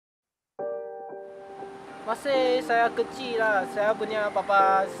Masih saya kecil lah, saya punya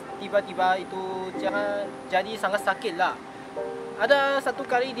papa tiba-tiba itu jangan jadi sangat sakit lah. Ada satu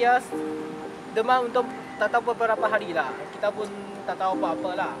kali dia demam untuk tak tahu beberapa hari lah. Kita pun tak tahu apa-apa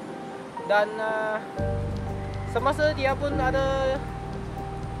lah. Dan semasa dia pun ada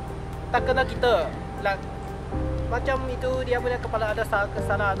tak kena kita lah. Macam itu dia punya kepala ada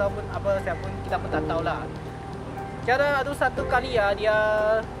salah ataupun apa saya pun kita pun tak tahu lah. Cara ada satu kali ya dia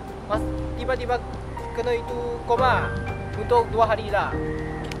tiba-tiba kena itu koma untuk 2 hari lah.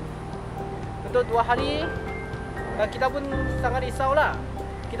 Untuk 2 hari kita pun sangat risau lah.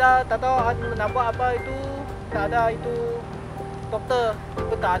 Kita tak tahu nampak apa itu, tak ada itu doktor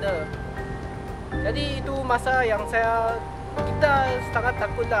pun tak ada. Jadi itu masa yang kita sangat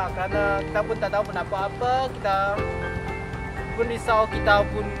takut lah kerana kita pun tak tahu kenapa apa, kita pun risau kita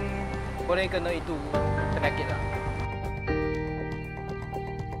pun boleh kena itu penyakit lah.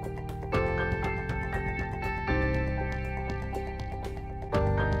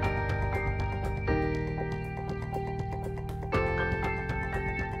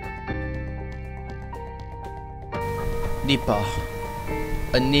 Nipah,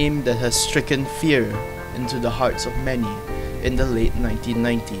 a name that has stricken fear into the hearts of many in the late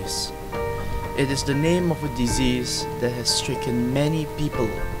 1990s. It is the name of a disease that has stricken many people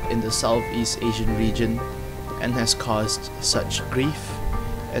in the Southeast Asian region and has caused such grief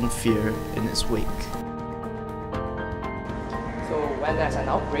and fear in its wake. So when there's an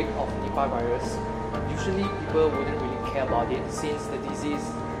outbreak of Nipah virus, usually people wouldn't really care about it since the disease,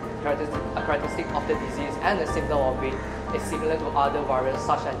 a characteristic of the disease and the symptom of it is similar to other viruses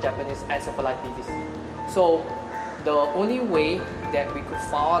such as Japanese encephalitis. So the only way that we could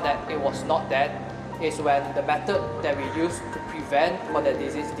find out that it was not that is when the method that we used to prevent for the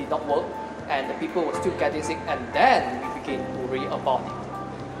disease did not work and the people were still getting sick, and then we began to worry about it.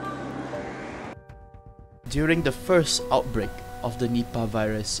 During the first outbreak of the Nipah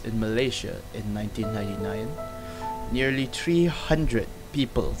virus in Malaysia in 1999, nearly 300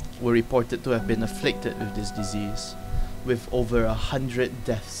 people were reported to have been afflicted with this disease, with over 100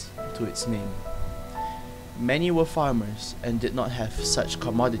 deaths to its name. Many were farmers and did not have such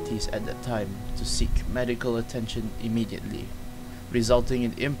commodities at that time to seek medical attention immediately, resulting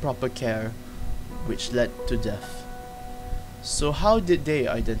in improper care which led to death. So how did they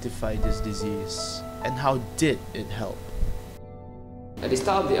identify this disease and how did it help? At the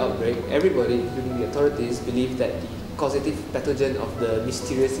start of the outbreak, everybody, including the authorities, believed that the causative pathogen of the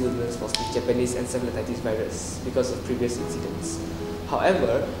mysterious illness was the Japanese encephalitis virus because of previous incidents.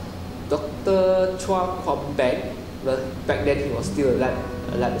 However, Dr. Chua Kwam Beng, well, back then he was still a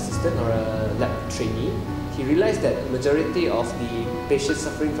lab assistant or a lab trainee, he realized that the majority of the patients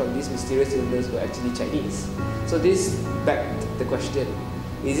suffering from this mysterious illness were actually Chinese. So this begged the question,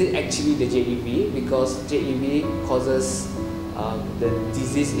 is it actually the JEV? Because JEV causes the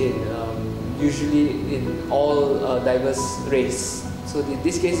disease usually in all diverse race. So in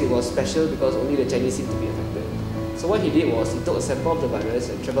this case it was special because only the Chinese seemed to be affected. So what he did was he took a sample of the virus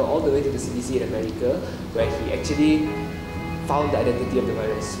and travelled all the way to the CDC in America, where he actually found the identity of the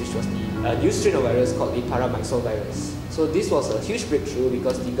virus, which was the new strain of virus called the paramyxole virus. So this was a huge breakthrough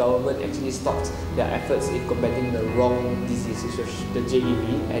because the government actually stopped their efforts in combating the wrong disease, which was the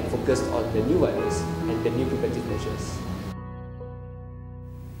JEV, and focused on the new virus and the new preventive measures.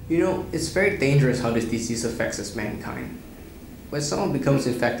 You know, it's very dangerous how this disease affects us mankind. When someone becomes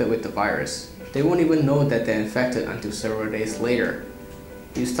infected with the virus, they won't even know that they're infected until several days later.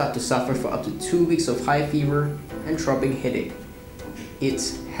 You start to suffer for up to 2 weeks of high fever and throbbing headache.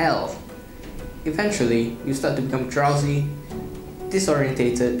 It's hell. Eventually, you start to become drowsy,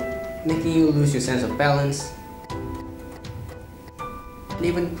 disorientated, making you lose your sense of balance, and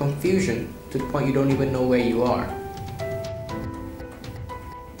even confusion to the point you don't even know where you are.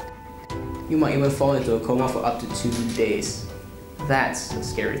 You might even fall into a coma for up to 2 days. That's a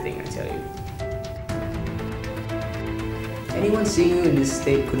scary thing, I tell you. Anyone seeing you in this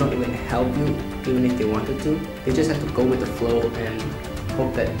state could not even help you, even if they wanted to. They just have to go with the flow and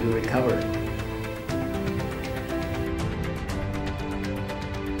hope that you recover.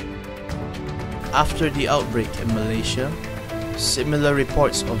 After the outbreak in Malaysia, similar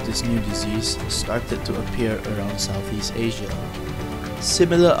reports of this new disease started to appear around Southeast Asia.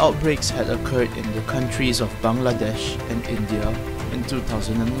 Similar outbreaks had occurred in the countries of Bangladesh and India in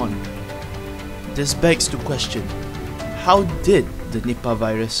 2001. This begs to question, how did the Nipah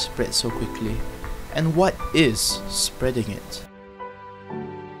virus spread so quickly, and what is spreading it?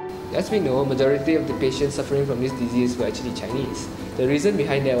 As we know, majority of the patients suffering from this disease were actually Chinese. The reason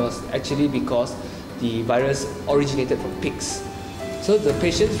behind that was actually because the virus originated from pigs. So the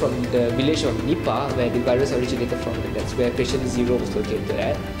patients from the village of Nipah, where the virus originated from, and that's where patient 0 was located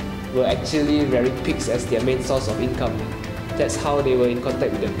at, were actually rearing pigs as their main source of income. That's how they were in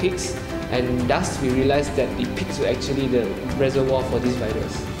contact with the pigs, and thus we realized that the pigs were actually the reservoir for this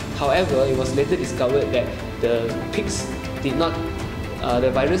virus. However, it was later discovered that the pigs did not, the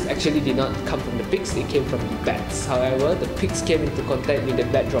virus actually did not come from the pigs, it came from the bats. However, the pigs came into contact with the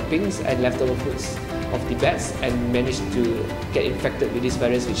bat droppings and leftover foods of the bats and managed to get infected with this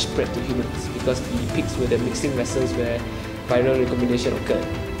virus, which spread to humans because the pigs were the mixing vessels where viral recombination occurred.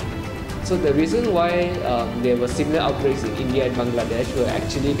 So the reason why there were similar outbreaks in India and Bangladesh were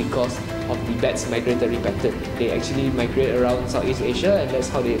actually because of the bats' migratory pattern. They actually migrate around Southeast Asia, and that's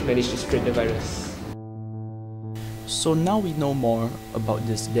how they managed to spread the virus. So now we know more about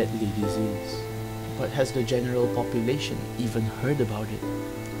this deadly disease. But has the general population even heard about it?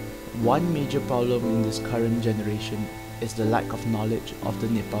 One major problem in this current generation is the lack of knowledge of the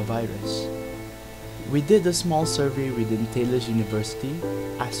Nipah virus. We did a small survey within Taylor's University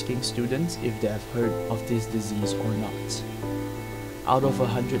asking students if they have heard of this disease or not. Out of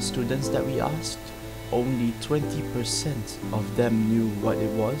 100 students that we asked, only 20% of them knew what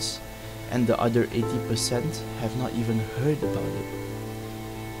it was, and the other 80% have not even heard about it.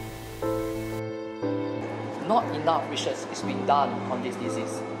 Not enough research is being done on this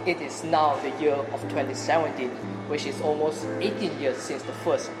disease. It is now the year of 2017, which is almost 18 years since the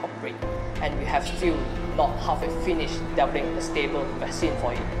first outbreak, and we have still not halfway finished developing a stable vaccine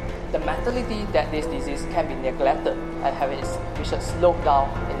for it. The mentality that this disease can be neglected and having its research slowed down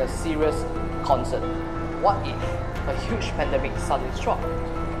in a serious concern. What if a huge pandemic suddenly struck?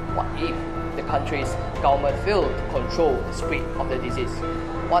 What if the country's government failed to control the spread of the disease?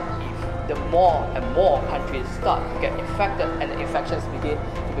 What if the more and more countries start to get infected and the infections begin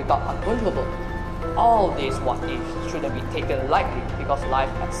to become uncontrollable? All these what ifs shouldn't be taken lightly because life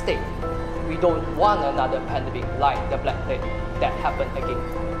at stake. We don't want another pandemic like the Black Plague that happened again.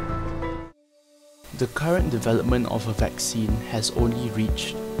 The current development of a vaccine has only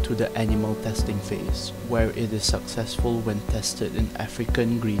reached to the animal testing phase, where it is successful when tested in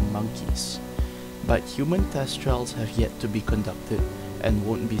African green monkeys. But human test trials have yet to be conducted and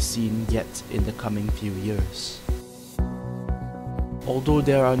won't be seen yet in the coming few years. Although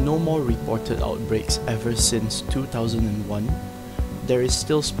there are no more reported outbreaks ever since 2001, there is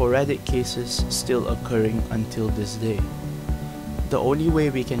still sporadic cases still occurring until this day. The only way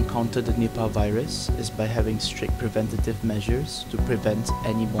we can counter the Nipah virus is by having strict preventative measures to prevent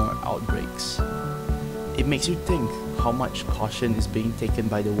any more outbreaks. It makes you think how much caution is being taken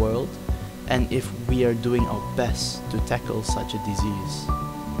by the world and if we are doing our best to tackle such a disease.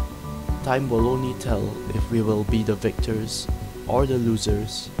 Time will only tell if we will be the victors or the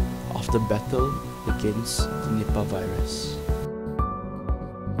losers of the battle against the Nipah virus.